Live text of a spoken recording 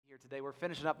Today we're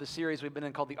finishing up this series we've been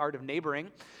in called The Art of Neighboring.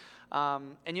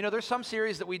 There's some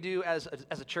series that we do as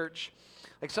a church.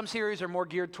 Like some series are more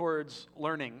geared towards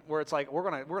learning, where it's like we're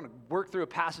gonna work through a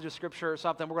passage of scripture or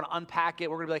something. We're gonna unpack it.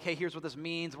 We're gonna be like, hey, here's what this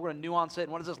means. We're gonna nuance it.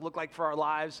 And what does this look like for our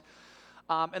lives?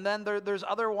 And then there's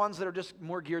other ones that are just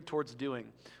more geared towards doing,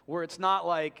 where it's not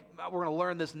like we're gonna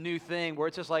learn this new thing. Where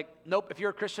it's just like, nope. If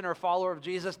you're a Christian or a follower of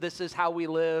Jesus, this is how we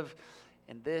live,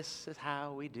 and this is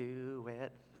how we do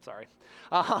it. Sorry.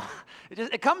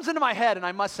 It comes into my head, and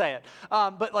I must say it.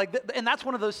 And that's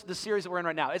one of the series that we're in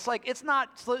right now. It's like, it's not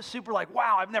super like,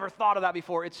 wow, I've never thought of that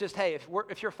before. It's just, hey,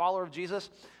 if you're a follower of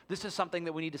Jesus, this is something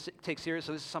that we need to take serious.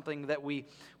 So this is something that we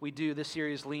do. This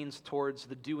series leans towards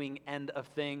the doing end of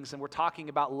things, and we're talking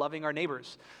about loving our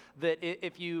neighbors. That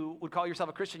if you would call yourself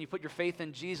a Christian, you put your faith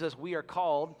in Jesus, we are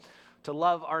called to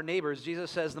love our neighbors. Jesus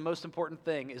says the most important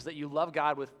thing is that you love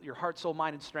God with your heart, soul,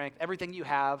 mind, and strength, everything you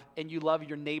have, and you love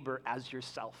your neighbor as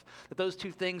yourself. That those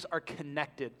two things are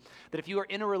connected. That if you are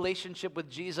in a relationship with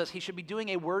Jesus, he should be doing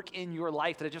a work in your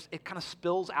life that it kind of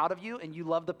spills out of you, and you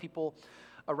love the people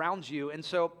around you. And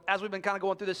so as we've been kind of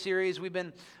going through this series, we've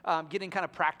been getting kind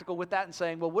of practical with that and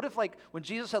saying, well, what if like when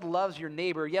Jesus said loves your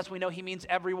neighbor, yes, we know he means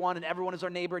everyone and everyone is our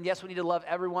neighbor, and yes, we need to love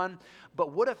everyone,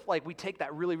 but what if like we take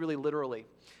that really, really literally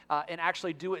and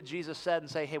actually do what Jesus said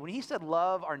and say, hey, when he said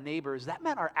love our neighbors, that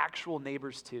meant our actual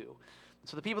neighbors too.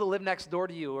 So the people that live next door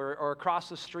to you or across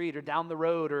the street or down the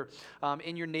road or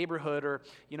in your neighborhood or,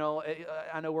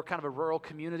 I know we're kind of a rural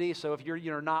community, so if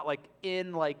you're not like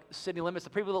in like city limits, the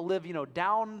people that live,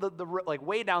 down the like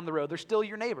way down the road, they're still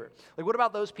your neighbor. Like what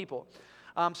about those people?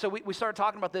 So we started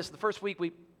talking about this the first week.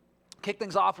 We kick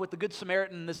things off with the Good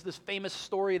Samaritan, this famous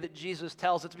story that Jesus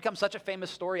tells. It's become such a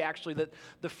famous story, actually, that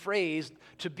the phrase,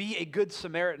 to be a good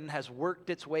Samaritan, has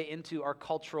worked its way into our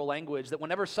cultural language, that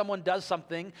whenever someone does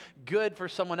something good for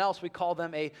someone else, we call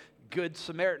them a good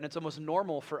Samaritan. It's almost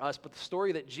normal for us, but the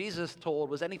story that Jesus told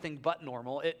was anything but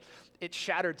normal. It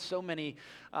shattered so many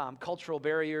cultural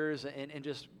barriers and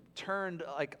just turned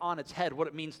like on its head what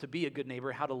it means to be a good neighbor,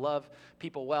 how to love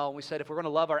people well. And we said if we're going to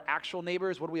love our actual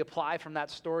neighbors, what do we apply from that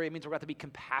story? It means we're going to have to be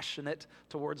compassionate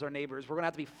towards our neighbors. We're going to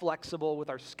have to be flexible with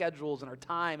our schedules and our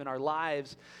time and our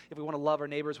lives if we want to love our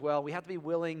neighbors well. We have to be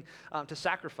willing to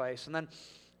sacrifice. And then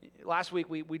last week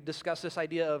we discussed this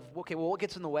idea of, okay, well, what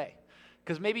gets in the way?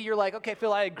 Because maybe you're like, okay,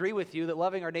 Phil, I agree with you that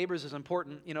loving our neighbors is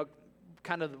important.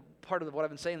 Kind of part of what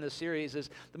I've been saying in this series is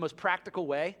the most practical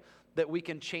way that we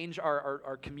can change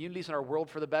our communities and our world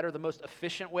for the better, the most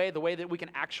efficient way, the way that we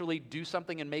can actually do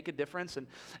something and make a difference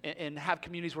and have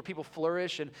communities where people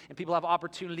flourish and people have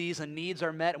opportunities and needs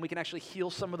are met, and we can actually heal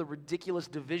some of the ridiculous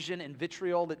division and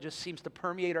vitriol that just seems to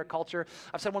permeate our culture.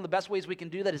 I've said one of the best ways we can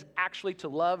do that is actually to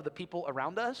love the people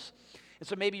around us. And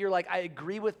so maybe you're like, I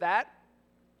agree with that,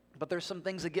 but there's some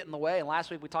things that get in the way. And last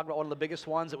week we talked about one of the biggest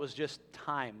ones. It was just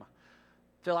time.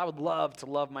 Phil, I would love to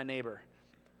love my neighbor.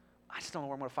 I just don't know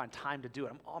where I'm going to find time to do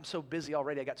it. I'm so busy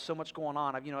already. I got so much going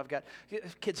on. I've got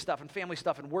kids stuff and family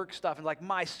stuff and work stuff, and like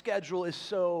my schedule is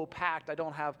so packed. I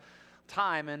don't have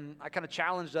time. And I kind of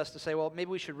challenged us to say, well, maybe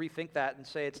we should rethink that and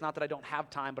say it's not that I don't have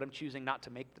time, but I'm choosing not to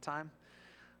make the time.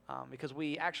 Because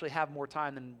we actually have more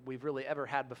time than we've really ever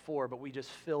had before, but we just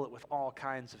fill it with all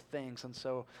kinds of things. And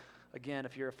so, again,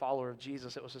 if you're a follower of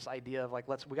Jesus, it was this idea of like,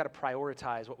 we got to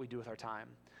prioritize what we do with our time.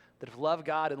 That if love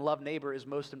God and love neighbor is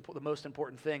the most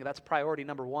important thing, that's priority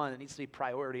number one. It needs to be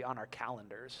priority on our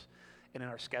calendars and in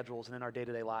our schedules and in our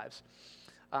day-to-day lives.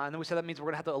 And then we said that means we're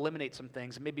going to have to eliminate some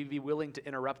things and maybe be willing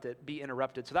to be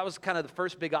interrupted. So that was kind of the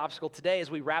first big obstacle. Today, as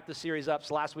we wrap the series up,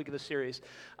 so last week of the series,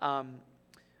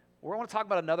 we're going to talk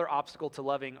about another obstacle to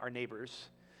loving our neighbors.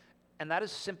 And that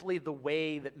is simply the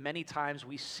way that many times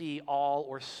we see all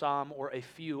or some or a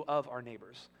few of our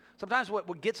neighbors. Sometimes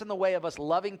what gets in the way of us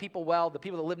loving people well, the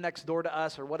people that live next door to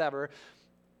us or whatever,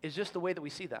 is just the way that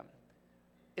we see them.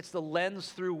 It's the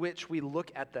lens through which we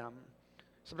look at them.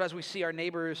 Sometimes we see our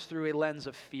neighbors through a lens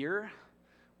of fear.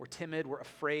 We're timid, we're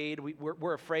afraid.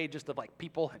 We're afraid just of like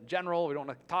people in general. We don't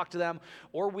want to talk to them.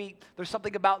 Or there's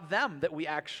something about them that we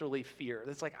actually fear.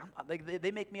 It's like,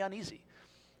 they make me uneasy.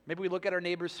 Maybe we look at our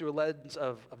neighbors through a lens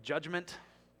of judgment.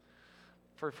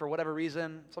 For whatever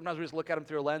reason. Sometimes we just look at them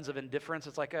through a lens of indifference.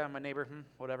 It's like, my neighbor,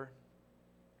 whatever.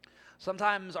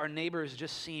 Sometimes our neighbors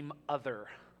just seem other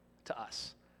to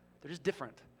us. They're just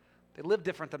different. They live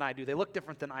different than I do. They look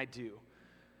different than I do.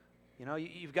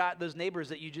 You've got those neighbors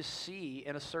that you just see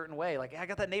in a certain way. Like, I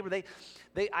got that neighbor,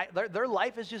 their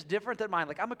life is just different than mine.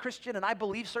 Like, I'm a Christian and I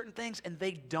believe certain things and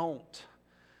they don't.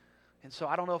 And so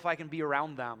I don't know if I can be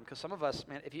around them. Because some of us,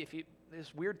 man, if you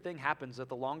this weird thing happens that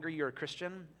the longer you're a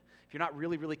Christian, if you're not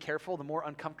really, really careful, the more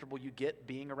uncomfortable you get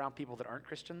being around people that aren't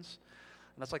Christians.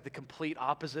 And that's like the complete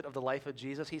opposite of the life of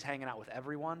Jesus. He's hanging out with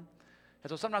everyone. And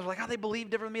so sometimes we're like, oh, they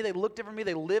believe differently, they look differently,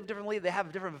 they live differently, they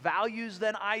have different values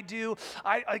than I do.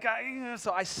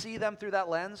 So I see them through that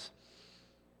lens.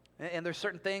 And there's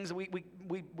certain things that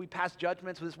we pass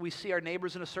judgments. We see our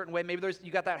neighbors in a certain way. Maybe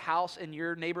you got that house in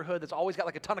your neighborhood that's always got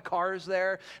like a ton of cars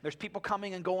there. There's people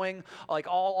coming and going like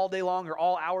all day long or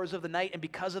all hours of the night. And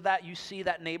because of that, you see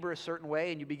that neighbor a certain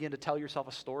way and you begin to tell yourself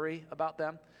a story about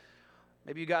them.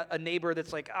 Maybe you got a neighbor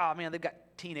that's like, oh man, they've got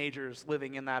teenagers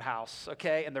living in that house,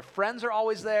 okay? And their friends are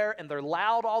always there and they're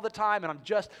loud all the time and I'm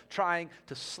just trying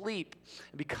to sleep.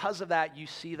 And because of that, you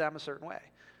see them a certain way.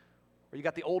 Or you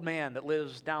got the old man that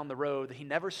lives down the road that he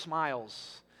never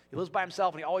smiles. He lives by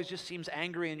himself and he always just seems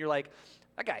angry and you're like,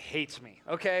 that guy hates me,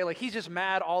 okay? Like he's just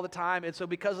mad all the time. And so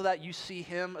because of that, you see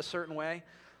him a certain way.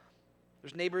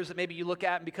 There's neighbors that maybe you look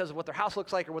at and because of what their house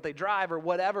looks like or what they drive or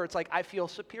whatever, it's like, I feel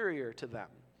superior to them.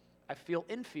 I feel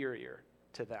inferior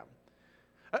to them.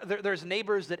 There's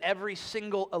neighbors that every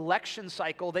single election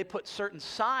cycle, they put certain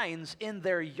signs in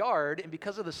their yard. And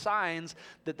because of the signs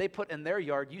that they put in their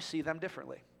yard, you see them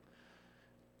differently.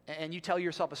 And you tell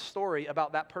yourself a story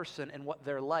about that person and what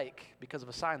they're like because of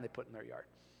a sign they put in their yard.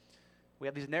 We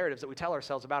have these narratives that we tell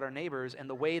ourselves about our neighbors, and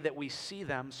the way that we see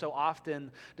them so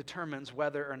often determines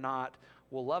whether or not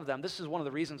we'll love them. This is one of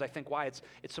the reasons I think why it's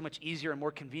so much easier and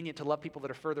more convenient to love people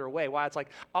that are further away. Why it's like,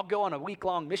 I'll go on a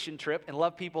week-long mission trip and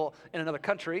love people in another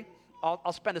country.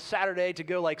 I'll spend a Saturday to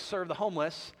go like serve the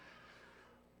homeless.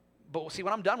 But see,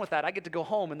 when I'm done with that, I get to go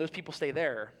home and those people stay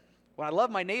there. When I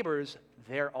love my neighbors,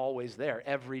 they're always there.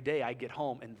 Every day I get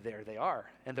home and there they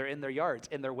are. And they're in their yards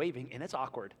and they're waving and it's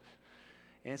awkward.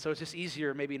 And so it's just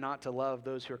easier maybe not to love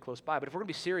those who are close by. But if we're going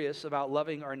to be serious about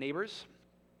loving our neighbors,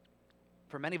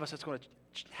 for many of us it's going to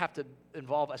have to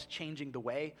involve us changing the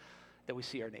way that we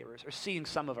see our neighbors, or seeing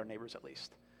some of our neighbors at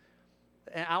least.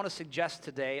 And I want to suggest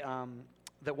today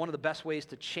that one of the best ways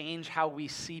to change how we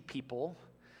see people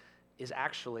is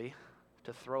actually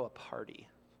to throw a party.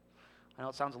 I know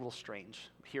it sounds a little strange.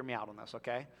 Hear me out on this,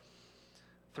 okay?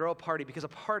 Throw a party, because a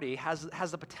party has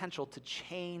the potential to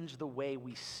change the way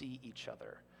we see each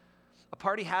other. A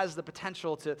party has the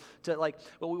potential to like,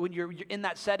 well, when you're in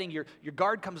that setting, your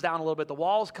guard comes down a little bit, the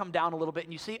walls come down a little bit,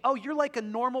 and you see, oh, you're like a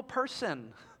normal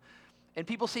person. And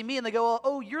people see me and they go,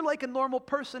 oh, you're like a normal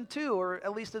person too, or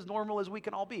at least as normal as we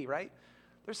can all be, right?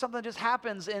 There's something that just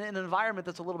happens in an environment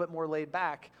that's a little bit more laid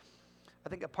back. I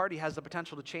think a party has the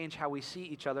potential to change how we see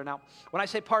each other. Now, when I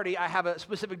say party, I have a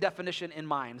specific definition in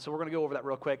mind, so we're going to go over that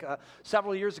real quick.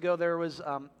 Several years ago, there was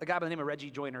a guy by the name of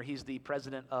Reggie Joiner. He's the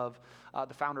president of,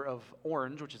 the founder of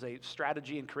Orange, which is a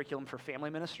strategy and curriculum for family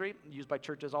ministry used by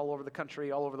churches all over the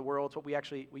country, all over the world. It's what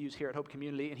we use here at Hope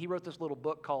Community. And he wrote this little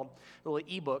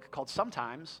ebook called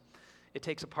Sometimes It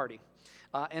Takes a Party.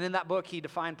 And in that book, he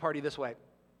defined party this way.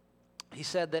 He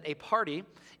said that a party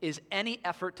is any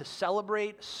effort to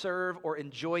celebrate, serve, or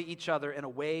enjoy each other in a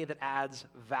way that adds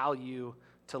value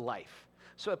to life.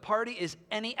 So a party is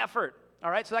any effort, all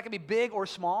right? So that can be big or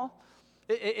small.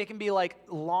 It can be like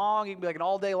long, it can be like an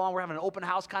all day long, we're having an open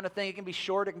house kind of thing. It can be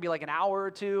short, it can be like an hour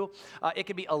or two. It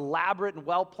can be elaborate and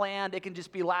well planned. It can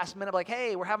just be last minute, like,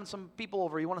 hey, we're having some people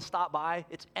over, you want to stop by?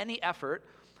 It's any effort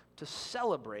to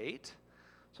celebrate.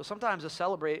 So sometimes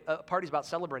a party's about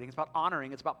celebrating, it's about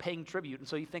honoring, it's about paying tribute. And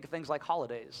so you think of things like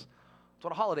holidays. That's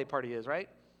what a holiday party is, right?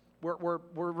 We're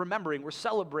remembering, we're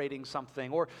celebrating something.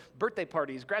 Or birthday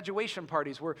parties, graduation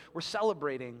parties, we're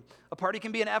celebrating. A party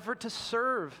can be an effort to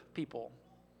serve people.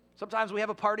 Sometimes we have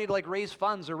a party to like raise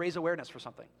funds or raise awareness for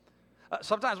something.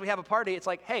 Sometimes we have a party, it's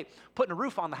like, hey, putting a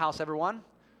roof on the house, everyone.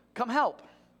 Come help.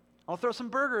 I'll throw some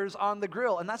burgers on the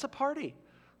grill, and that's a party.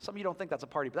 Some of you don't think that's a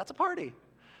party, but that's a party.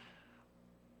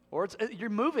 Or you're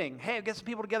moving. Hey, get some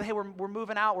people together. Hey, we're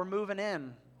moving out. We're moving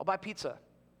in. I'll buy pizza.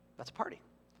 That's a party.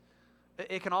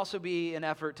 It can also be an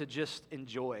effort to just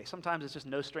enjoy. Sometimes it's just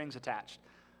no strings attached.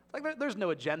 Like there's no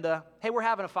agenda. Hey, we're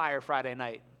having a fire Friday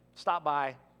night. Stop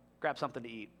by, grab something to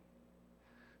eat.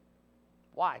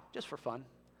 Why? Just for fun.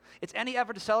 It's any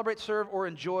effort to celebrate, serve, or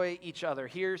enjoy each other.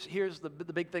 Here's the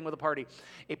big thing with a party.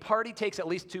 A party takes at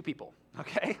least two people,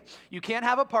 okay? You can't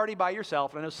have a party by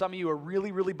yourself, and I know some of you are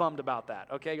really, really bummed about that,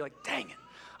 okay? You're like, dang it,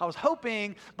 I was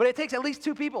hoping, but it takes at least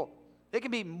two people. It can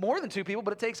be more than two people,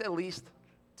 but it takes at least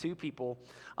two people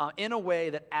in a way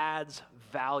that adds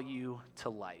value to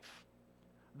life.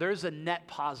 There's a net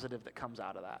positive that comes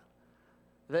out of that.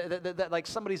 That like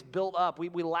somebody's built up, we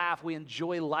laugh, we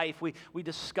enjoy life, we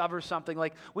discover something,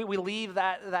 like we leave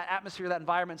that atmosphere, that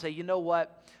environment and say, you know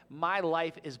what, my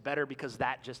life is better because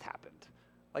that just happened.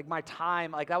 Like my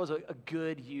time, like that was a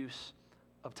good use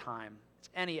of time. It's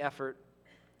any effort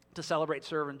to celebrate,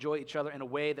 serve, enjoy each other in a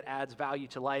way that adds value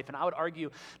to life. And I would argue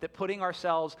that putting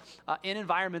ourselves in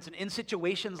environments and in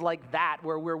situations like that,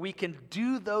 where we can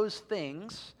do those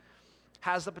things,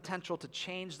 has the potential to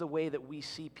change the way that we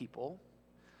see people.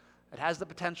 It has the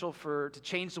potential to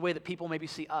change the way that people maybe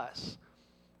see us.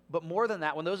 But more than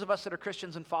that, when those of us that are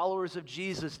Christians and followers of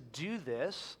Jesus do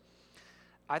this,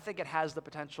 I think it has the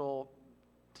potential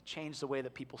to change the way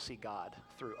that people see God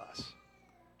through us.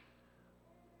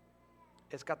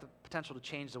 It's got the potential to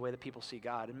change the way that people see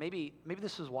God. And maybe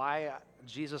this is why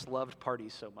Jesus loved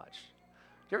parties so much.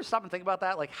 Do you ever stop and think about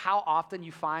that? Like how often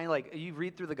you find, like you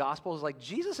read through the Gospels, like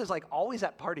Jesus is like always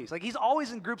at parties. Like he's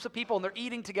always in groups of people and they're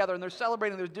eating together and they're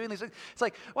celebrating, they're doing these things. It's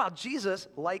like, wow, Jesus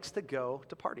likes to go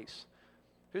to parties.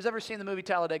 Who's ever seen the movie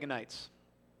Talladega Nights?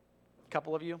 A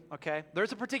couple of you, okay?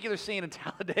 There's a particular scene in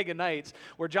Talladega Nights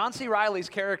where John C. Reilly's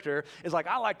character is like,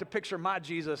 I like to picture my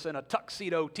Jesus in a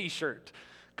tuxedo t-shirt.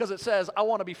 Because it says, I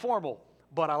want to be formal,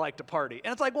 but I like to party.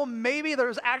 And it's like, well, maybe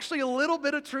there's actually a little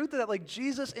bit of truth to that. Like,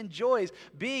 Jesus enjoys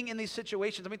being in these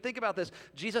situations. I mean, think about this.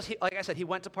 Jesus, like I said, he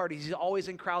went to parties. He's always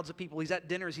in crowds of people. He's at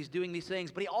dinners. He's doing these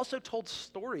things. But he also told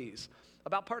stories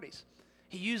about parties.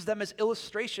 He used them as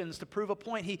illustrations to prove a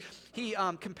point. He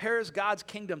compares God's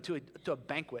kingdom to a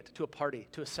banquet, to a party,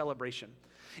 to a celebration.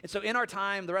 And so in our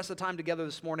time, the rest of the time together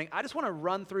this morning, I just want to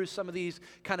run through some of these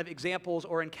kind of examples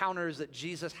or encounters that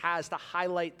Jesus has to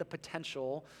highlight the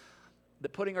potential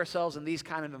that putting ourselves in these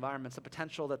kind of environments, the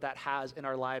potential that has in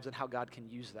our lives and how God can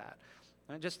use that.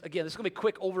 And just, again, this is going to be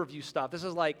quick overview stuff.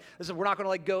 We're not going to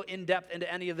like go in depth into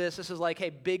any of this. This is like, hey,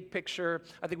 big picture.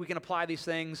 I think we can apply these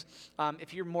things.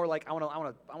 If you're more like,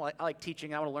 I like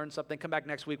teaching, I want to learn something, come back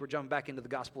next week. We're jumping back into the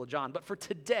Gospel of John. But for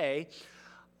today,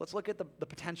 let's look at the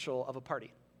potential of a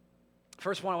party.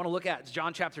 First one I want to look at is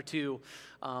John chapter 2,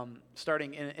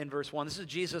 starting in verse 1. This is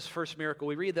Jesus' first miracle.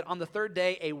 We read that on the third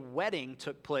day, a wedding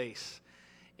took place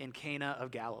in Cana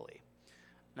of Galilee.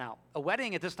 Now, a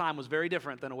wedding at this time was very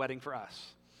different than a wedding for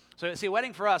us. So, see, a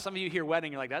wedding for us, some of you hear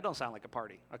wedding, you're like, that don't sound like a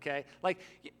party, okay? Like,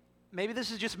 maybe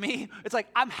this is just me. It's like,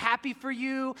 I'm happy for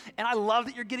you, and I love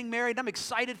that you're getting married, and I'm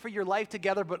excited for your life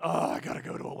together, but, I got to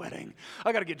go to a wedding.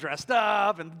 I got to get dressed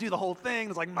up and do the whole thing.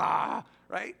 It's like,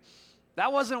 right?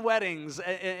 That wasn't weddings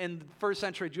in first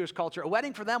century Jewish culture. A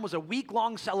wedding for them was a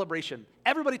week-long celebration.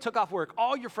 Everybody took off work,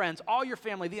 all your friends, all your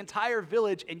family, the entire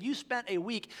village, and you spent a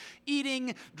week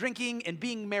eating, drinking, and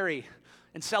being merry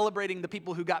and celebrating the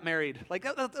people who got married. Like,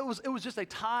 it was just a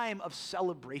time of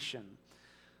celebration.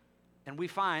 And we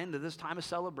find that this time of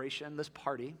celebration, this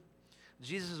party,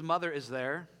 Jesus' mother is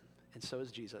there, and so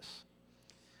is Jesus.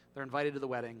 They're invited to the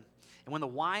wedding. And when the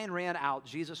wine ran out,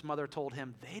 Jesus' mother told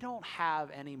him, they don't have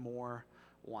any more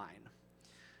wine.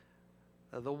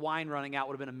 The wine running out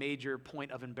would have been a major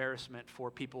point of embarrassment for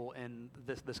people in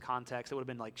this context. It would have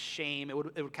been like shame. It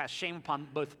would cast shame upon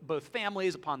both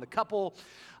families, upon the couple.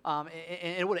 And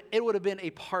it would have been a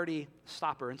party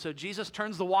stopper. And so Jesus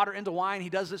turns the water into wine.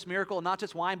 He does this miracle, and not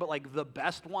just wine, but like the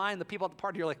best wine. The people at the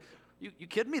party are like, you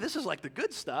kidding me? This is like the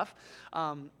good stuff.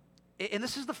 And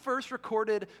this is the first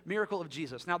recorded miracle of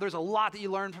Jesus. Now, there's a lot that you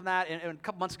learn from that. And a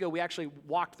couple months ago, we actually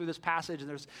walked through this passage,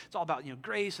 and it's all about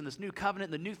grace and this new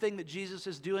covenant, and the new thing that Jesus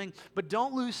is doing. But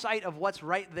don't lose sight of what's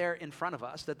right there in front of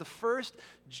us, that the first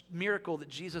miracle that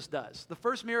Jesus does, the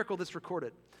first miracle that's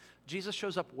recorded, Jesus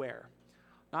shows up where?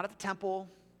 Not at the temple,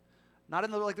 not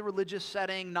in the religious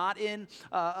setting, not in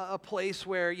a place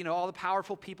where all the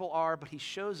powerful people are, but he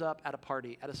shows up at a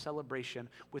party, at a celebration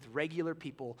with regular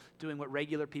people doing what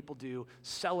regular people do,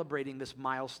 celebrating this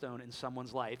milestone in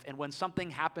someone's life. And when something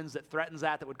happens that threatens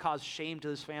that would cause shame to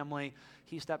his family,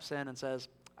 he steps in and says,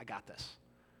 I got this.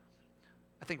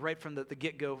 I think right from the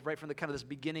get-go, right from the kind of this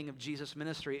beginning of Jesus'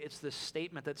 ministry, it's this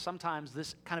statement that sometimes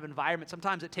this kind of environment,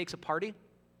 sometimes it takes a party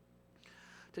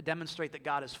to demonstrate that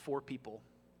God is for people.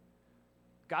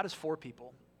 God is for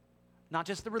people, not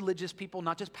just the religious people,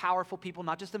 not just powerful people,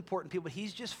 not just important people, but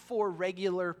he's just for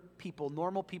regular people,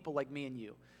 normal people like me and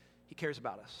you. He cares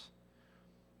about us.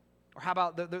 Or how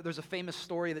about, there's a famous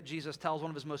story that Jesus tells,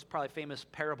 one of his most probably famous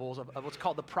parables of what's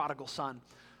called the prodigal son.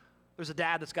 There's a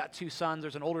dad that's got two sons.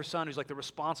 There's an older son who's like the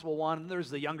responsible one, and there's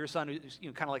the younger son who's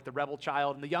kind of like the rebel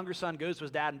child. And the younger son goes to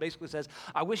his dad and basically says,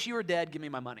 I wish you were dead, give me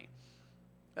my money.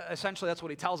 Essentially, that's what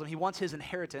he tells him. He wants his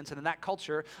inheritance, and in that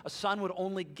culture, a son would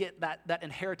only get that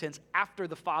inheritance after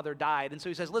the father died. And so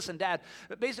he says, listen, Dad,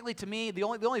 basically to me, the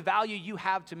only value you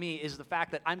have to me is the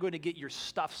fact that I'm going to get your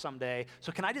stuff someday,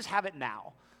 so can I just have it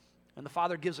now? And the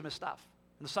father gives him his stuff.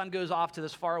 And the son goes off to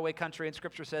this faraway country, and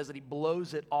Scripture says that he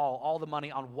blows it all the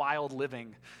money on wild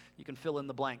living. You can fill in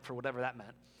the blank for whatever that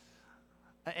meant.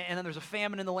 And then there's a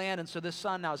famine in the land, and so this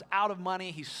son now is out of money.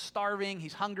 He's starving,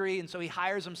 he's hungry, and so he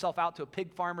hires himself out to a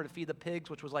pig farmer to feed the pigs,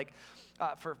 which was like,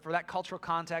 for that cultural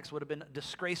context, would have been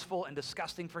disgraceful and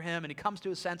disgusting for him. And he comes to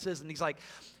his senses, and he's like,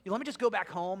 let me just go back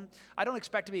home. I don't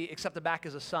expect to be accepted back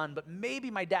as a son, but maybe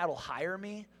my dad will hire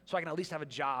me so I can at least have a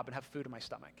job and have food in my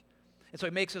stomach. And so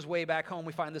he makes his way back home.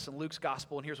 We find this in Luke's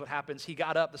gospel, and here's what happens.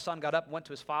 The son got up and went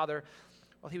to his father.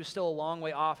 While he was still a long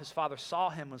way off, his father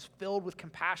saw him, was filled with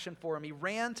compassion for him. He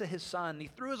ran to his son, and he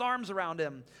threw his arms around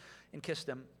him and kissed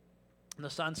him. And the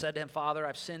son said to him, Father,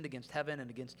 I've sinned against heaven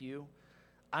and against you.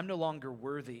 I'm no longer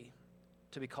worthy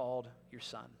to be called your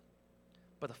son.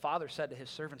 But the father said to his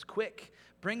servants, quick,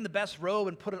 bring the best robe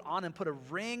and put it on him. Put a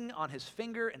ring on his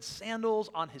finger and sandals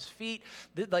on his feet.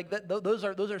 Those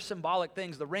are symbolic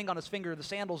things. The ring on his finger, the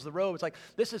sandals, the robe. It's like,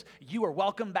 you are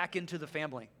welcome back into the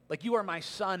family. Like, you are my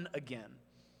son again.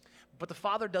 But the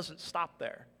father doesn't stop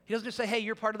there. He doesn't just say, hey,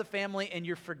 you're part of the family and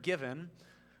you're forgiven.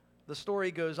 The story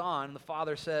goes on. The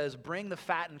father says, bring the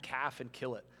fattened calf and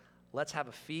kill it. Let's have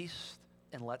a feast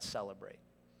and let's celebrate.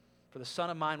 For the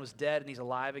son of mine was dead and he's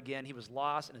alive again. He was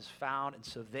lost and is found. And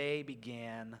so they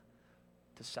began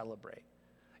to celebrate.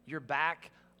 You're back.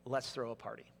 Let's throw a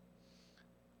party.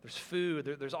 There's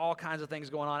food. There's all kinds of things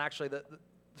going on. Actually, the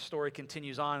story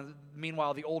continues on.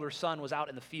 Meanwhile, the older son was out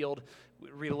in the field. We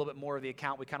read a little bit more of the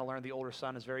account. We kind of learn the older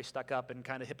son is very stuck up and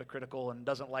kind of hypocritical and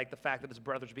doesn't like the fact that his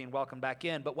brother's being welcomed back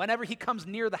in. But whenever he comes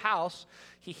near the house,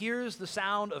 he hears the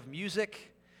sound of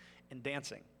music and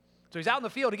dancing. So he's out in the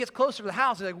field. He gets closer to the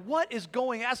house. He's like, what is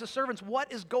going on? Ask the servants,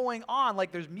 what is going on?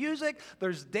 Like, there's music,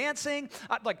 there's dancing.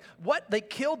 What? They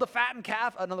killed the fattened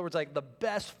calf. In other words, like the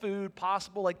best food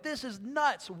possible. Like, this is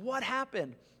nuts. What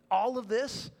happened? All of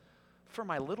this for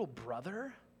my little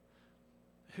brother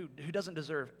who doesn't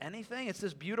deserve anything? It's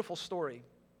this beautiful story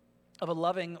of a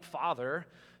loving father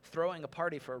throwing a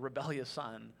party for a rebellious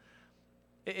son.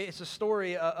 It's a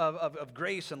story of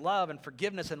grace and love and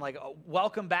forgiveness and like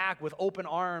welcome back with open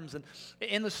arms. And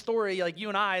in the story, like you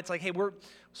and I, it's like, hey,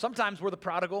 sometimes we're the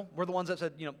prodigal. We're the ones that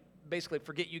said, basically,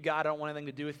 forget you, God, I don't want anything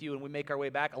to do with you, and we make our way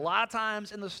back. A lot of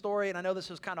times in the story, and I know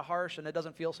this is kind of harsh and it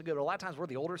doesn't feel so good, but a lot of times we're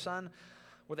the older son.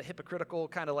 We're the hypocritical,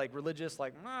 kind of like religious,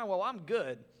 like, well, I'm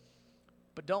good.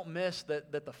 But don't miss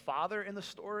that the father in the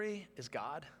story is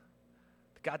God.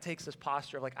 God takes this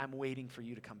posture of like, I'm waiting for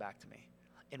you to come back to me.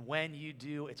 And when you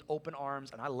do, it's open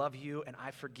arms, and I love you, and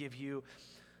I forgive you.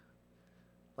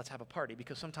 Let's have a party,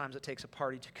 because sometimes it takes a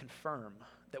party to confirm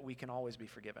that we can always be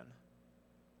forgiven.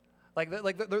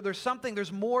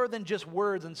 There's more than just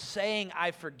words and saying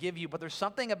I forgive you, but there's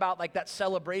something about like that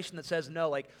celebration that says, no,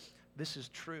 like, this is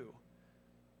true.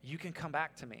 You can come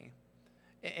back to me.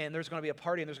 And there's going to be a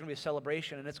party and there's going to be a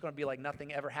celebration and it's going to be like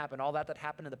nothing ever happened. All that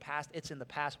happened in the past, it's in the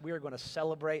past. We are going to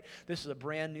celebrate. This is a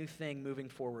brand new thing moving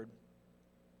forward.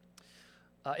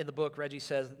 In the book, Reggie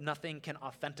says, nothing can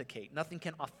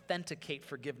authenticate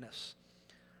forgiveness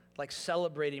like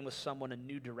celebrating with someone a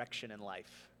new direction in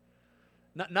life.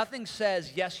 Nothing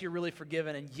says, yes, you're really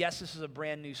forgiven, and yes, this is a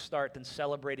brand new start, than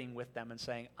celebrating with them and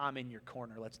saying, I'm in your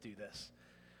corner, let's do this.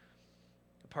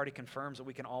 The party confirms that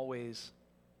we can always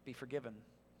be forgiven.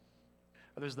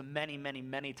 There's the many, many,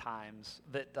 many times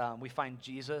that we find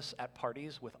Jesus at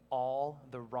parties with all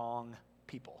the wrong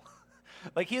people.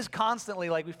 Like, he is constantly,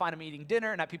 like, we find him eating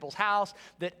dinner and at people's house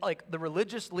that, like, the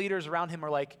religious leaders around him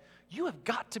are like, you have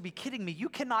got to be kidding me. You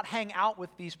cannot hang out with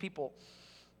these people.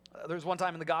 There's one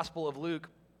time in the Gospel of Luke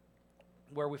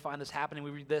where we find this happening.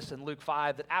 We read this in Luke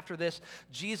 5, that after this,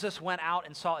 Jesus went out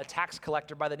and saw a tax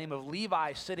collector by the name of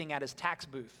Levi sitting at his tax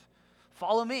booth.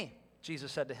 Follow me,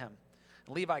 Jesus said to him.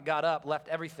 Levi got up, left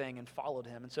everything, and followed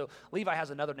him. And so Levi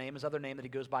has another name. His other name that he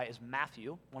goes by is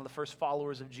Matthew. One of the first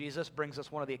followers of Jesus, brings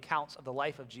us one of the accounts of the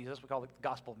life of Jesus. We call it the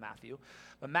Gospel of Matthew.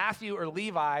 But Matthew, or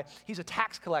Levi, he's a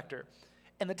tax collector.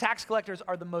 And the tax collectors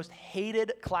are the most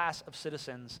hated class of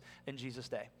citizens in Jesus'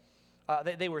 day.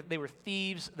 They were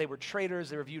thieves, they were traitors,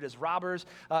 they were viewed as robbers.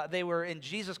 They were, in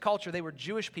Jesus' culture, they were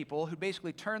Jewish people who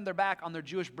basically turned their back on their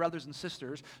Jewish brothers and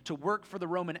sisters to work for the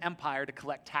Roman Empire to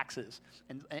collect taxes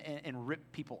and rip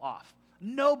people off.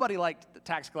 Nobody liked the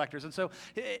tax collectors. And so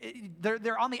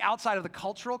they're on the outside of the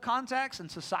cultural context and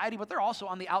society, but they're also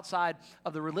on the outside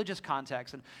of the religious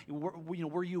context. And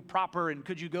were you proper and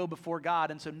could you go before God?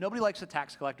 And so nobody likes the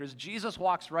tax collectors. Jesus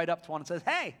walks right up to one and says,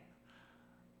 hey,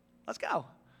 let's go.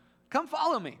 Come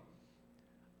follow me.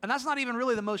 And that's not even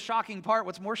really the most shocking part.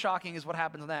 What's more shocking is what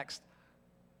happens next.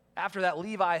 After that,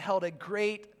 Levi held a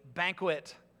great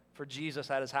banquet for Jesus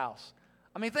at his house.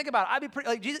 I mean, think about it. I'd be pretty,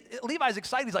 like, Levi's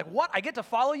excited. He's like, what? I get to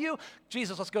follow you?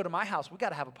 Jesus, let's go to my house. We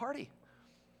got to have a party.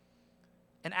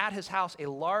 And at his house, a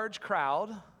large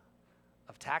crowd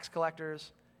of tax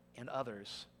collectors and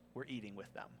others were eating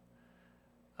with them.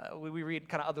 We read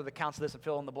kind of other accounts of this and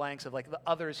fill in the blanks of like the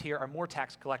others here are more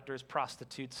tax collectors,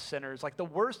 prostitutes, sinners, like the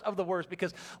worst of the worst,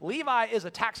 because Levi is a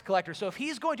tax collector. So if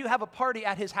he's going to have a party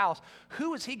at his house,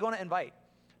 who is he going to invite?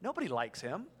 Nobody likes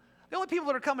him. The only people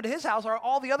that are coming to his house are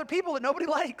all the other people that nobody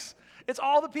likes. It's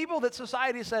all the people that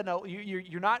society said, no,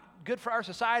 you're not good for our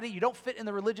society. You don't fit in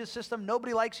the religious system.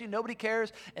 Nobody likes you. Nobody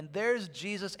cares. And there's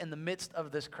Jesus in the midst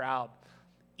of this crowd,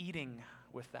 eating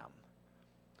with them.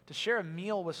 To share a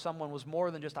meal with someone was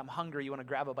more than just, I'm hungry, you want to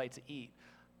grab a bite to eat.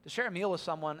 To share a meal with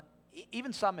someone,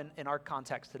 even some in our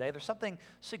context today, there's something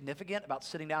significant about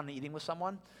sitting down and eating with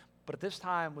someone, but at this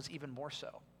time was even more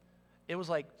so. It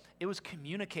was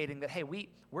communicating that, hey,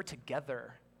 we're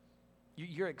together.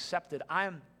 You're accepted.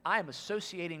 I am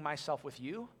associating myself with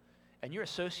you, and you're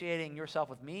associating yourself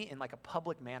with me in like a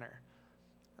public manner.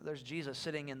 There's Jesus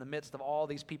sitting in the midst of all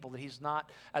these people that he's not,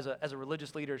 as a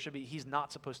religious leader, he's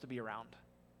not supposed to be around.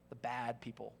 The bad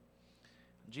people.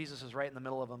 Jesus is right in the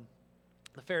middle of them.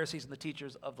 The Pharisees and the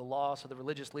teachers of the law, so the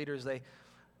religious leaders, they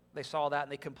saw that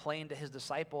and they complained to his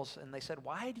disciples and they said,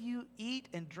 why do you eat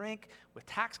and drink with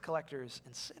tax collectors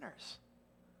and sinners?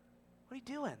 What are you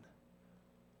doing?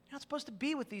 You're not supposed to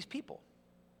be with these people.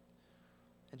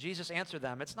 And Jesus answered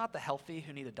them, it's not the healthy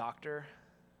who need a doctor,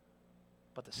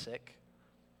 but the sick.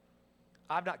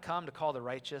 I've not come to call the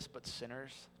righteous, but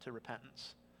sinners to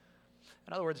repentance.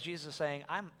 In other words, Jesus is saying,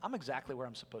 I'm exactly where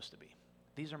I'm supposed to be.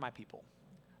 These are my people.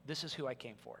 This is who I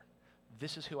came for.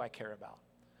 This is who I care about.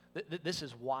 This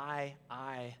is why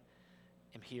I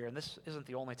am here. And this isn't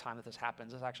the only time that this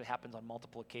happens. This actually happens on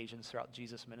multiple occasions throughout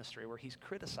Jesus' ministry where he's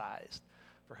criticized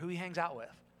for who he hangs out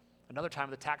with. Another time,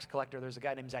 the tax collector, there's a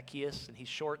guy named Zacchaeus, and he's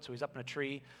short, so he's up in a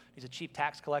tree. He's a chief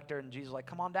tax collector, and Jesus is like,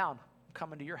 come on down. I'm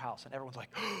coming to your house. And everyone's like,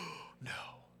 oh, no.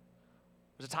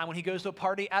 There's a time when he goes to a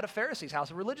party at a Pharisee's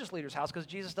house, a religious leader's house, because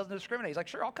Jesus doesn't discriminate. He's like,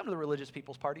 sure, I'll come to the religious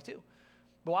people's party too.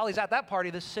 But while he's at that party,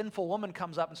 this sinful woman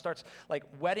comes up and starts like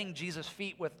wetting Jesus'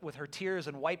 feet with her tears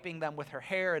and wiping them with her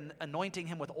hair and anointing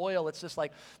him with oil. It's just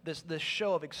like this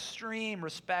show of extreme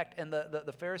respect. And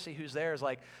the Pharisee who's there is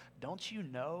like, don't you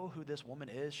know who this woman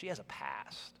is? She has a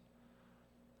past.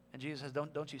 And Jesus says,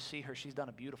 don't you see her? She's done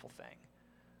a beautiful thing.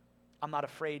 I'm not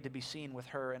afraid to be seen with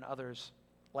her and others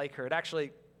like her.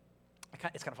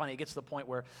 It's kind of funny. It gets to the point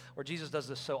where Jesus does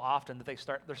this so often that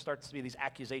there starts to be these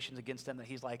accusations against him that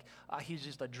he's like, he's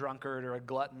just a drunkard or a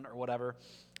glutton or whatever.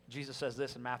 Jesus says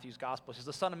this in Matthew's gospel. He says,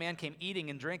 the Son of Man came eating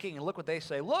and drinking, and look what they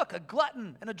say. Look, a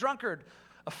glutton and a drunkard,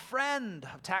 a friend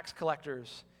of tax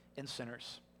collectors and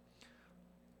sinners.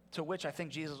 To which I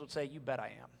think Jesus would say, you bet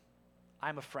I am.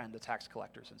 I'm a friend of tax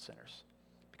collectors and sinners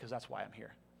because that's why I'm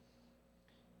here.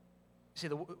 See,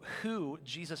 who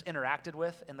Jesus interacted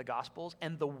with in the Gospels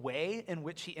and the way in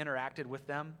which he interacted with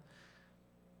them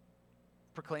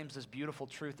proclaims this beautiful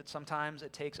truth that sometimes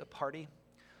it takes a party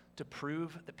to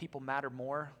prove that people matter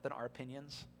more than our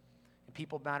opinions, and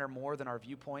people matter more than our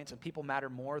viewpoints, and people matter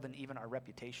more than even our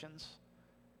reputations.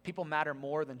 People matter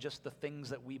more than just the things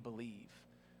that we believe.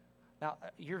 Now,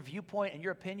 your viewpoint and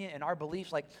your opinion and our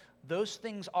beliefs, like those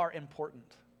things are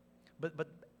important. But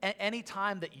any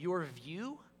time that your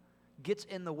view gets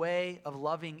in the way of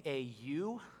loving a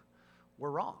you, we're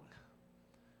wrong.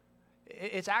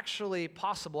 It's actually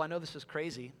possible. I know this is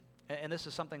crazy, and this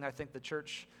is something I think the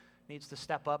church needs to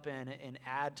step up in and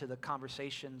add to the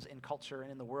conversations in culture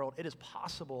and in the world. It is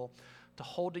possible to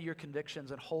hold to your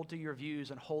convictions and hold to your views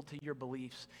and hold to your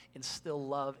beliefs and still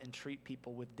love and treat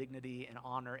people with dignity and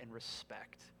honor and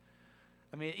respect.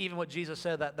 I mean, even what Jesus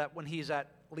said that when he's at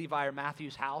Levi or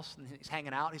Matthew's house and he's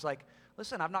hanging out, he's like,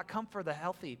 listen, I've not come for the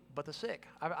healthy, but the sick.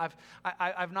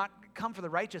 I've not come for the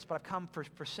righteous, but I've come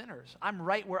for sinners. I'm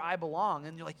right where I belong.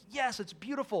 And you're like, yes, it's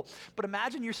beautiful. But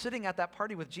imagine you're sitting at that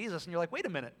party with Jesus and you're like, wait a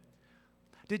minute.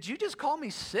 Did you just call me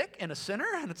sick and a sinner?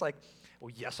 And it's like,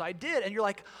 well, yes, I did. And you're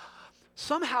like,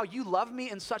 somehow you love me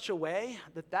in such a way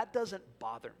that doesn't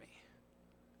bother me.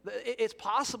 It's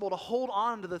possible to hold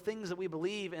on to the things that we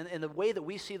believe and the way that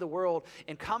we see the world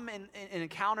and come and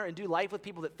encounter and do life with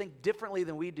people that think differently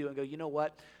than we do and go, you know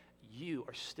what? You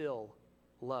are still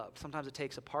loved. Sometimes it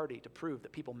takes a party to prove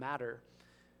that people matter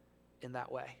in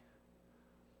that way.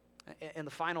 And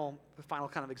the final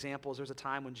kind of example is there's a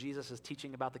time when Jesus is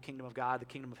teaching about the kingdom of God, the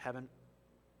kingdom of heaven.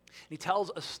 And he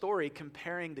tells a story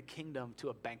comparing the kingdom to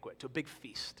a banquet, to a big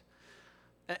feast.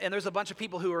 And there's a bunch of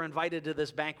people who are invited to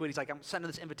this banquet. He's like, I'm sending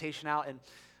this invitation out, and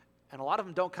a lot of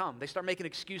them don't come. They start making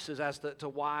excuses as to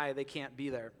why they can't be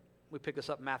there. We pick this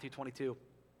up in Matthew 22.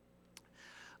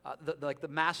 The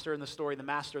master in the story, the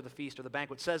master of the feast or the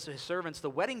banquet says to his servants, the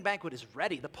wedding banquet is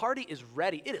ready. The party is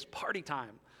ready. It is party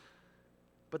time.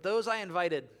 But those I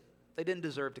invited, they didn't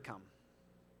deserve to come.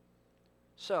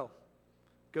 So,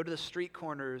 go to the street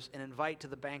corners and invite to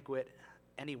the banquet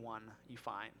anyone you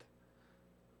find."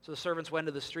 So the servants went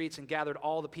to the streets and gathered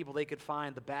all the people they could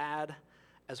find, the bad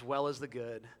as well as the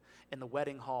good, and the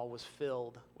wedding hall was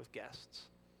filled with guests.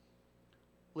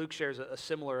 Luke shares a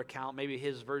similar account, maybe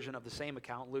his version of the same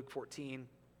account, Luke 14.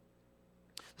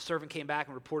 The servant came back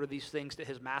and reported these things to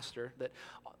his master, that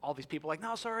all these people are like,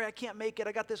 "No, sorry, I can't make it.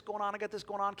 I got this going on,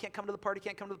 can't come to the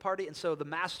party. And so the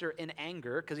master, in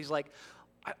anger, because he's like,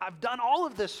 I've done all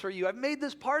of this for you. I've made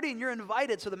this party and you're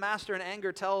invited. So the master in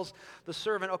anger tells the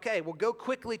servant, "Okay, well, go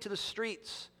quickly to the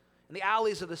streets and the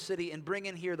alleys of the city and bring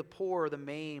in here the poor, the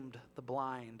maimed, the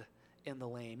blind, and the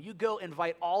lame. You go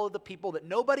invite all of the people that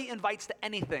nobody invites to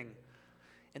anything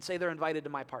and say they're invited to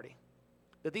my party.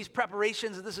 That these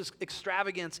preparations and this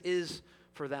extravagance is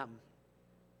for them."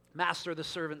 "Master," the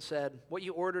servant said, "what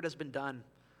you ordered has been done,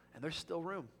 and there's still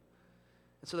room."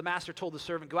 And so the master told the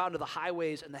servant, "Go out into the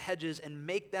highways and the hedges and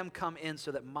make them come in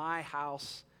so that my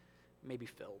house may be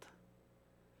filled."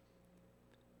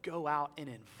 Go out and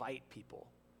invite people.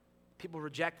 People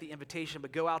reject the invitation,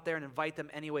 but go out there and invite them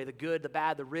anyway. The good, the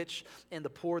bad, the rich, and the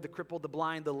poor, the crippled, the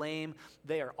blind, the lame,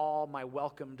 they are all my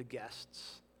welcomed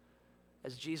guests.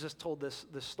 As Jesus told this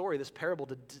story, this parable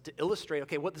to illustrate,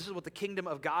 okay, this is what the kingdom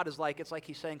of God is like. It's like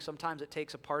he's saying sometimes it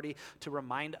takes a party to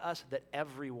remind us that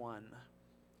everyone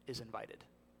is invited.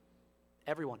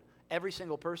 Everyone, every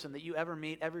single person that you ever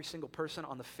meet, every single person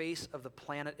on the face of the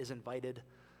planet is invited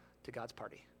to God's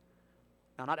party.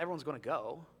 Now, not everyone's going to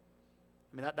go.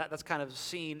 I mean, that's kind of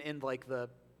seen in like the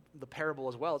parable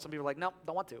as well. Some people are like, "No,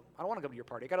 don't want to. I don't want to go to your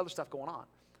party. I got other stuff going on."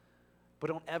 But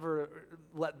don't ever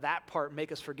let that part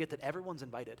make us forget that everyone's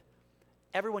invited.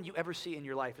 Everyone you ever see in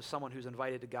your life is someone who's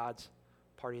invited to God's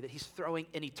party, that he's throwing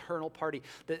an eternal party,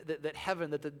 that heaven,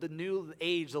 that the new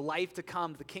age, the life to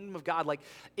come, the kingdom of God, like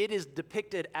it is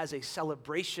depicted as a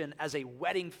celebration, as a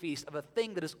wedding feast of a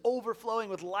thing that is overflowing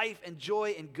with life and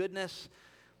joy and goodness.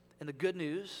 And the good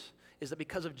news is that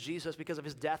because of Jesus, because of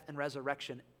his death and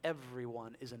resurrection,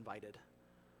 everyone is invited.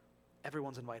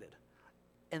 Everyone's invited.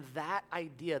 And that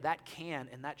idea, that can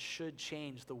and that should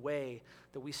change the way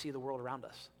that we see the world around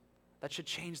us. That should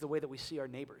change the way that we see our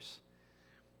neighbors.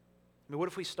 I mean, what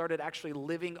if we started actually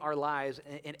living our lives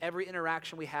in every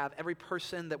interaction we have, every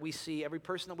person that we see, every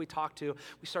person that we talk to,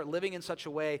 we start living in such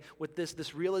a way with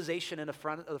this realization in the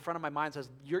front of my mind says,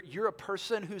 you're a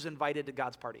person who's invited to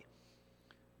God's party.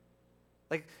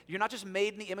 Like, you're not just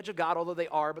made in the image of God, although they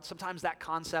are, but sometimes that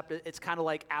concept, it's kind of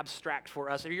like abstract for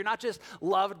us. Or you're not just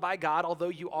loved by God, although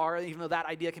you are, even though that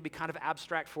idea can be kind of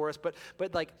abstract for us, but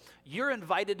like, you're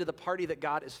invited to the party that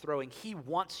God is throwing. He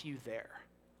wants you there.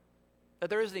 That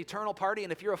there is an eternal party,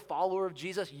 and if you're a follower of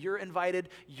Jesus, you're invited,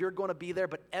 you're going to be there,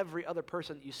 but every other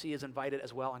person that you see is invited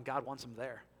as well, and God wants them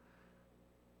there.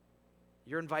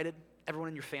 You're invited, everyone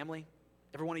in your family,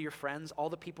 every one of your friends, all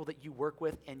the people that you work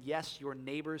with, and yes, your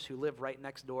neighbors who live right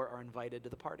next door are invited to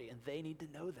the party, and they need to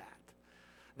know that.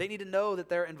 They need to know that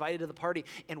they're invited to the party,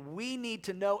 and we need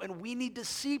to know, and we need to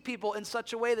see people in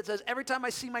such a way that says, every time I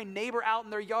see my neighbor out in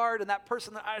their yard, and that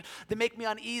person, they make me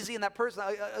uneasy, and that person,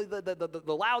 the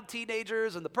loud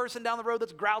teenagers, and the person down the road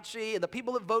that's grouchy, and the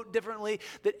people that vote differently,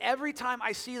 that every time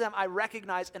I see them, I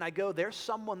recognize, and I go, there's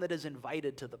someone that is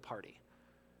invited to the party.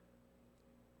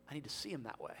 I need to see them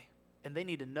that way. And they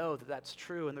need to know that that's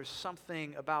true. And there's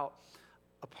something about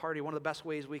a party. One of the best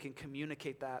ways we can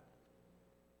communicate that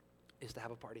is to have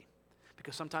a party.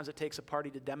 Because sometimes it takes a party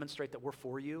to demonstrate that we're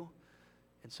for you,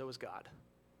 and so is God.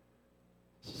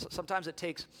 Sometimes it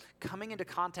takes coming into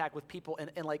contact with people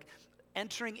and like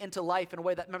entering into life in a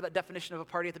way that, remember that definition of a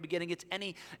party at the beginning, it's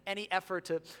any effort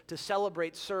to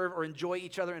celebrate, serve, or enjoy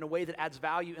each other in a way that adds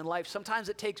value in life. Sometimes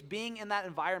it takes being in that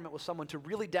environment with someone to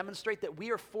really demonstrate that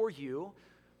we are for you.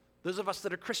 Those of us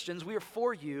that are Christians, we are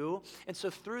for you. And so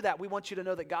through that, we want you to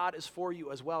know that God is for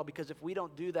you as well. Because if we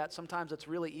don't do that, sometimes it's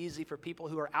really easy for people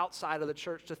who are outside of the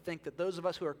church to think that those of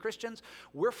us who are Christians,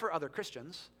 we're for other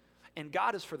Christians. And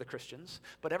God is for the Christians.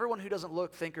 But everyone who doesn't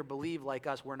look, think, or believe like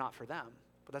us, we're not for them.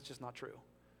 But that's just not true.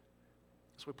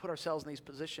 So we put ourselves in these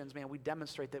positions, man, we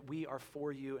demonstrate that we are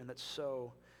for you and that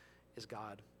so is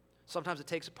God. Sometimes it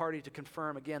takes a party to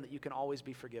confirm, again, that you can always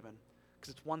be forgiven.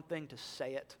 Because it's one thing to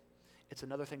say it. It's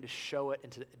another thing to show it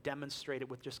and to demonstrate it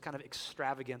with just kind of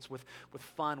extravagance, with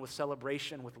fun, with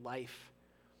celebration, with life.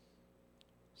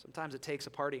 Sometimes it takes a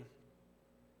party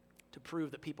to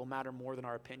prove that people matter more than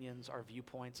our opinions, our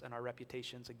viewpoints, and our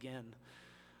reputations. Again,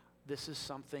 this is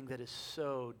something that is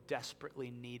so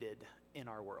desperately needed in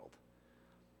our world.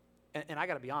 And I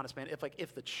got to be honest, man,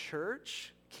 if the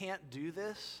church can't do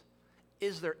this,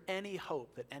 is there any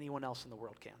hope that anyone else in the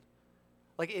world can?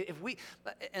 Like if we,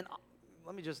 and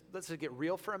let's just get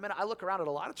real for a minute. I look around at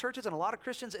a lot of churches and a lot of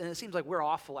Christians, and it seems like we're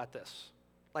awful at this.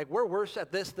 Like we're worse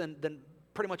at this than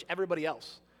pretty much everybody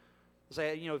else.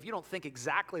 Say, if you don't think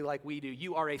exactly like we do,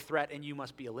 you are a threat and you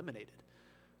must be eliminated.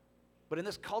 But in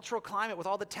this cultural climate with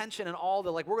all the tension and all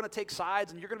the, we're going to take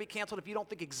sides and you're going to be canceled if you don't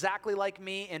think exactly like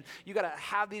me, and you got to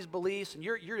have these beliefs, and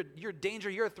you're a danger,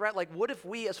 you're a threat. Like, what if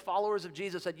we as followers of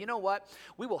Jesus said, you know what?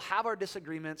 We will have our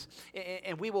disagreements,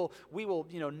 and we will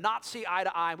not see eye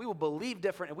to eye. We will believe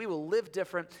different, and we will live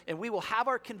different, and we will have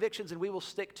our convictions, and we will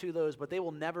stick to those, but they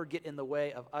will never get in the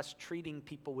way of us treating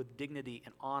people with dignity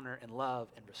and honor and love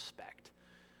and respect.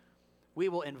 We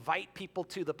will invite people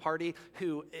to the party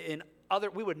who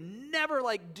we would never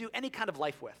do any kind of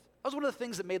life with. That was one of the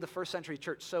things that made the first century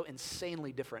church so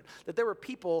insanely different. That there were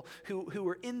people who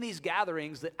were in these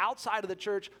gatherings that outside of the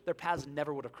church, their paths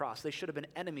never would have crossed. They should have been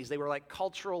enemies. They were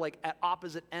cultural, at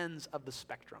opposite ends of the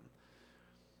spectrum.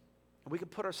 And we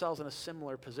could put ourselves in a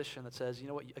similar position that says, you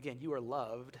know what, again, you are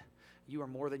loved. You are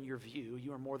more than your view.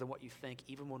 You are more than what you think,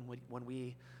 even when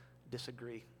we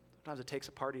disagree. Sometimes it takes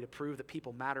a party to prove that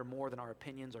people matter more than our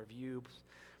opinions, our views,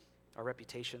 our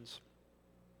reputations.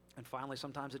 And finally,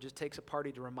 sometimes it just takes a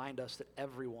party to remind us that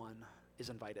everyone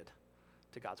is invited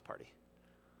to God's party.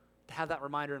 To have that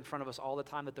reminder in front of us all the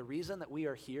time that the reason that we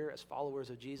are here as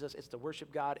followers of Jesus, it's to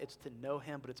worship God, it's to know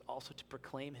him, but it's also to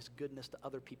proclaim his goodness to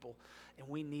other people. And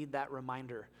we need that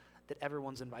reminder that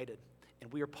everyone's invited,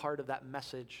 and we are part of that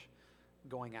message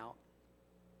going out.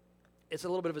 It's a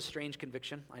little bit of a strange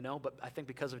conviction, I know, but I think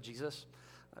because of Jesus,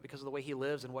 because of the way he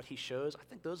lives and what he shows, I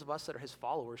think those of us that are his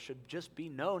followers should just be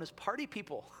known as party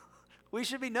people. We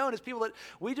should be known as people that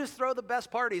we just throw the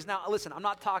best parties. Now, listen, I'm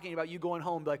not talking about you going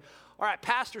home and be like, all right,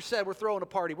 pastor said we're throwing a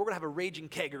party. We're going to have a raging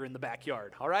kegger in the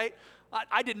backyard, all right?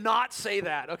 I did not say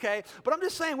that, okay? But I'm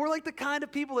just saying we're the kind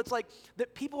of people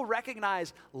that people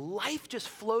recognize life just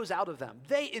flows out of them.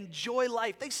 They enjoy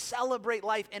life. They celebrate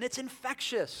life, and it's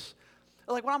infectious.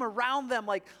 When I'm around them,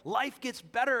 life gets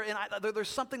better, and there's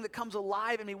something that comes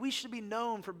alive. I mean, we should be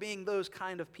known for being those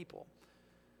kind of people.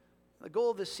 The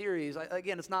goal of this series,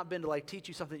 again, it's not been to teach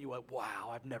you something that you went, wow,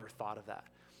 I've never thought of that.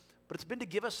 But it's been to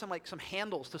give us some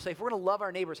handles to say, if we're going to love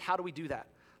our neighbors, how do we do that?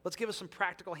 Let's give us some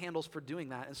practical handles for doing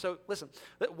that. And so, listen,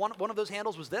 one of those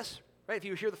handles was this. Right? If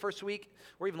you were here the first week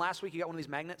or even last week, you got one of these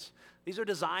magnets. These are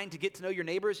designed to get to know your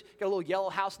neighbors. You got a little yellow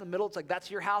house in the middle. It's that's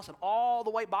your house, and all the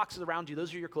white boxes around you,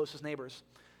 those are your closest neighbors.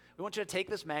 We want you to take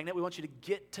this magnet. We want you to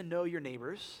get to know your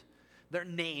neighbors, their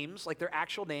names, their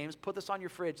actual names. Put this on your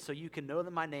fridge so you can know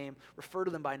them by name, refer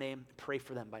to them by name, pray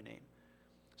for them by name.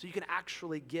 So you can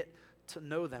actually get to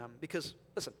know them. Because,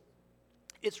 listen,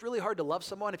 it's really hard to love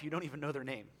someone if you don't even know their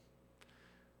name.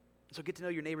 So get to know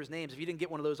your neighbors' names. If you didn't get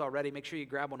one of those already, make sure you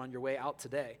grab one on your way out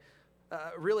today.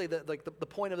 Really, the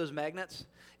point of those magnets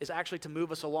is actually to move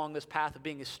us along this path of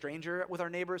being a stranger with our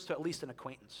neighbors to at least an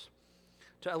acquaintance.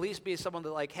 To at least be someone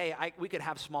that hey, we could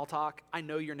have small talk. I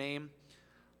know your name.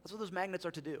 That's what those magnets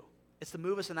are to do. It's to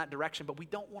move us in that direction, but we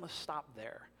don't want to stop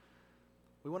there.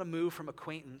 We want to move from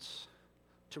acquaintance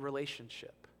to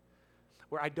relationship,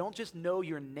 where I don't just know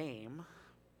your name,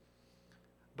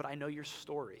 but I know your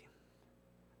story.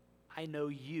 I know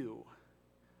you.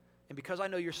 And because I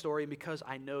know your story and because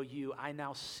I know you, I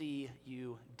now see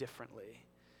you differently.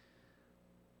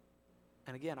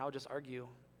 And again, I would just argue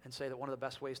and say that one of the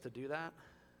best ways to do that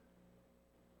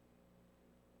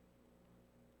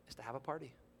is to have a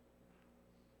party.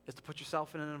 Is to put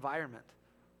yourself in an environment.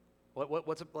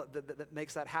 That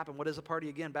makes that happen? What is a party?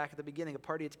 Again, back at the beginning, a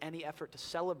party, it's any effort to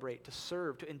celebrate, to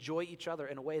serve, to enjoy each other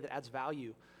in a way that adds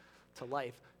value to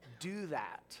life. Do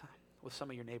that with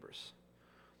some of your neighbors.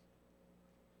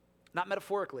 Not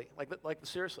metaphorically,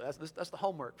 seriously. That's the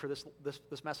homework for this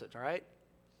message. All right,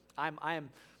 I am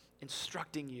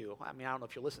instructing you. I mean, I don't know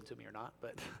if you'll listen to me or not,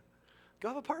 but go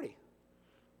have a party.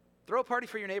 Throw a party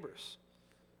for your neighbors.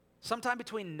 Sometime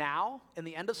between now and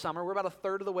the end of summer, we're about a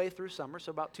third of the way through summer, so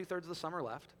about 2/3 of the summer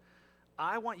left.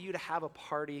 I want you to have a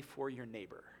party for your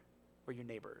neighbor or your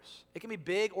neighbors. It can be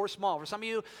big or small. For some of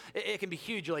you, it can be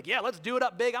huge. You're yeah, let's do it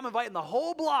up big. I'm inviting the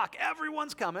whole block.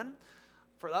 Everyone's coming.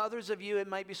 For others of you, it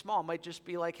might be small. It might just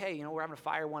be hey, we're having a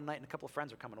fire one night and a couple of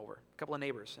friends are coming over, a couple of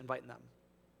neighbors, inviting them.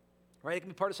 Right? It can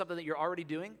be part of something that you're already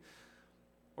doing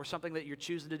or something that you're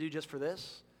choosing to do just for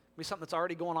this. It can be something that's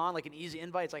already going on, an easy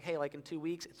invite. It's hey, in 2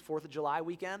 weeks, it's 4th of July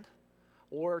weekend.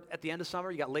 Or at the end of summer,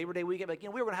 you got Labor Day weekend. We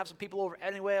were going to have some people over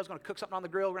anyway. I was going to cook something on the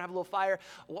grill. We're going to have a little fire.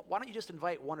 Why don't you just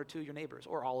invite 1 or 2 of your neighbors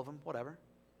or all of them, whatever.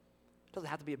 It doesn't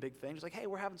have to be a big thing. Just hey,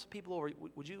 we're having some people over.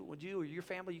 Would you or your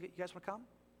family, you guys want to come?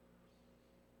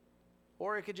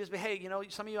 Or it could just be, hey,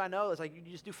 some of you I know, it's like you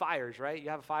just do fires, right?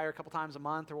 You have a fire a couple times a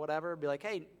month or whatever. Be like,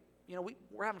 hey,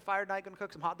 we're having fire tonight, going to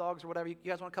cook some hot dogs or whatever. You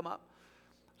guys want to come up?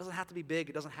 It doesn't have to be big.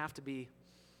 It doesn't have to be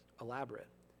elaborate.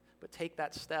 But take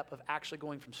that step of actually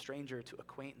going from stranger to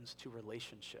acquaintance to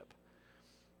relationship.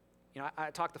 I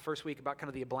talked the first week about kind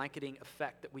of the blanketing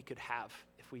effect that we could have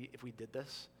if we did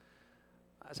this.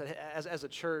 I said, as a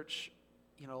church,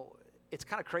 it's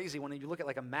kind of crazy when you look at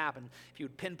like a map and if you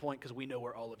would pinpoint, because we know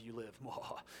where all of you live.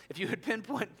 If you would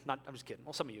pinpoint, I'm just kidding.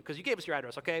 Well, some of you, because you gave us your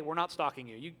address, okay? We're not stalking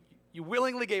you. You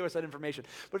willingly gave us that information.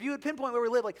 But if you would pinpoint where we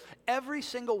live, like every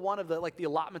single one of the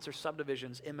allotments or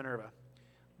subdivisions in Minerva,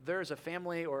 there's a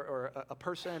family or a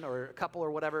person or a couple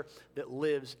or whatever that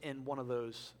lives in one of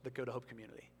those that go to Hope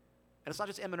Community. And it's not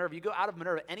just in Minerva. You go out of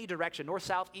Minerva, any direction, north,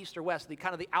 south, east, or west, the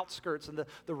kind of the outskirts and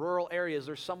the rural areas,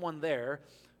 there's someone there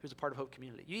who's a part of Hope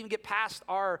Community. You even get past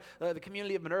the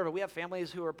community of Minerva. We have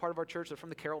families who are part of our church. They're from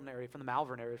the Carrollton area, from the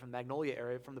Malvern area, from the Magnolia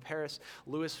area, from the Paris,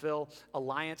 Louisville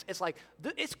Alliance. It's like,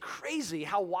 it's crazy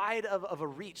how wide of a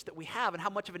reach that we have and how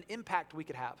much of an impact we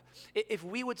could have. If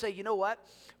we would say, you know what,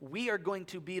 we are going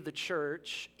to be the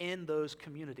church in those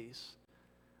communities.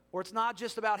 Or it's not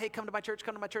just about, hey, come to my church,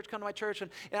 come to my church, come to my church, and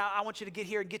I want you to get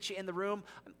here and get you in the room.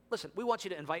 Listen, we want you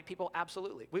to invite people,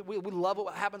 absolutely. We love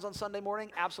what happens on Sunday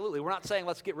morning, absolutely. We're not saying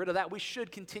let's get rid of that. We should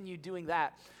continue doing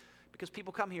that because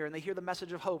people come here and they hear the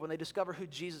message of hope and they discover who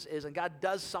Jesus is, and God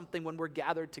does something when we're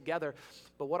gathered together.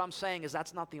 But what I'm saying is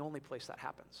that's not the only place that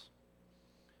happens.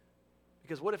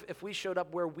 Because what if we showed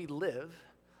up where we live,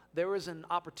 there was an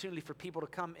opportunity for people to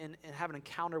come in and have an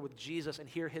encounter with Jesus and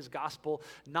hear his gospel,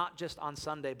 not just on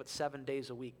Sunday, but 7 days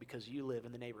a week because you live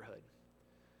in the neighborhood.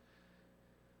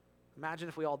 Imagine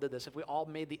if we all did this, if we all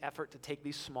made the effort to take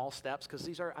these small steps, because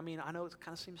these are, I know it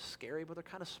kind of seems scary, but they're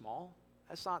kind of small.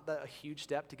 That's not a huge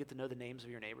step to get to know the names of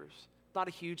your neighbors. It's not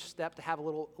a huge step to have a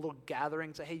little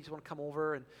gathering, say, hey, you just want to come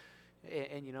over and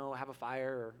have a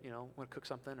fire or, want to cook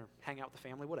something or hang out with the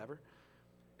family, whatever.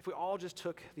 If we all just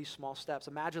took these small steps,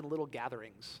 imagine little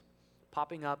gatherings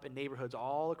popping up in neighborhoods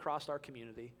all across our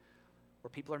community where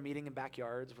people are meeting in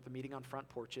backyards, where they're meeting on front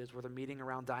porches, where they're meeting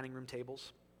around dining room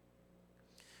tables.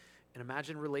 And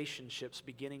imagine relationships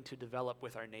beginning to develop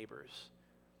with our neighbors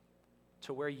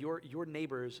to where your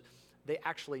neighbors, they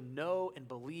actually know and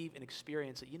believe and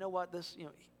experience that, you know what,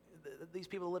 these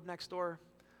people who live next door,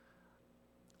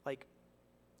 like,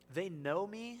 they know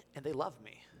me and they love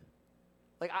me.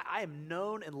 Like, I am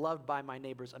known and loved by my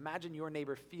neighbors. Imagine your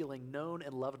neighbor feeling known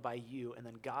and loved by you, and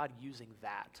then God using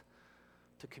that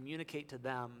to communicate to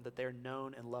them that they're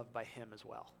known and loved by him as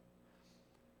well.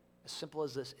 As simple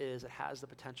as this is, it has the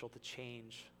potential to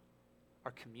change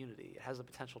our community. It has the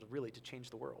potential to change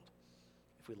the world.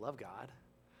 If we love God,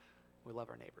 we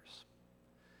love our neighbors.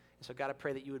 And so God, I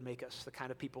pray that you would make us the kind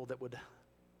of people that would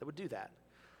do that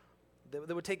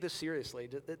would take this seriously,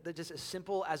 that just as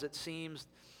simple as it seems,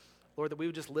 Lord, that we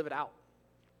would just live it out.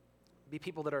 Be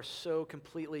people that are so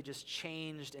completely just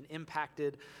changed and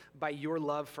impacted by your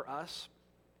love for us,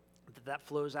 that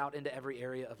flows out into every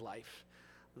area of life.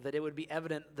 That it would be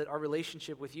evident, that our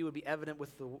relationship with you would be evident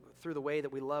through the way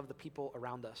that we love the people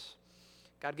around us.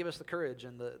 God, give us the courage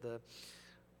and the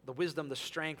wisdom, the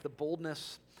strength, the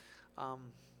boldness to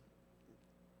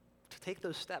take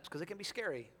those steps, because it can be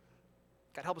scary.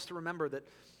 God, help us to remember that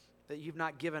you've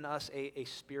not given us a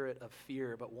spirit of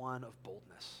fear, but one of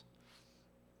boldness.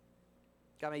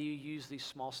 God, may you use these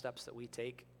small steps that we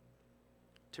take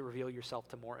to reveal yourself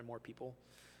to more and more people.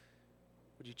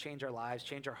 Would you change our lives,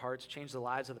 change our hearts, change the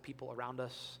lives of the people around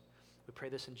us? We pray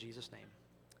this in Jesus' name.